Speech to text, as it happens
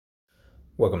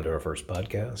Welcome to our first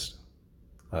podcast.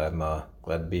 I'm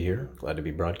glad to be here, glad to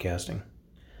be broadcasting.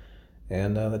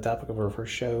 And the topic of our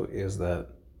first show is that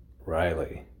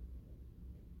Riley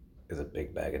is a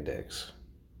big bag of dicks.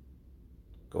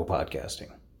 Go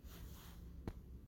podcasting.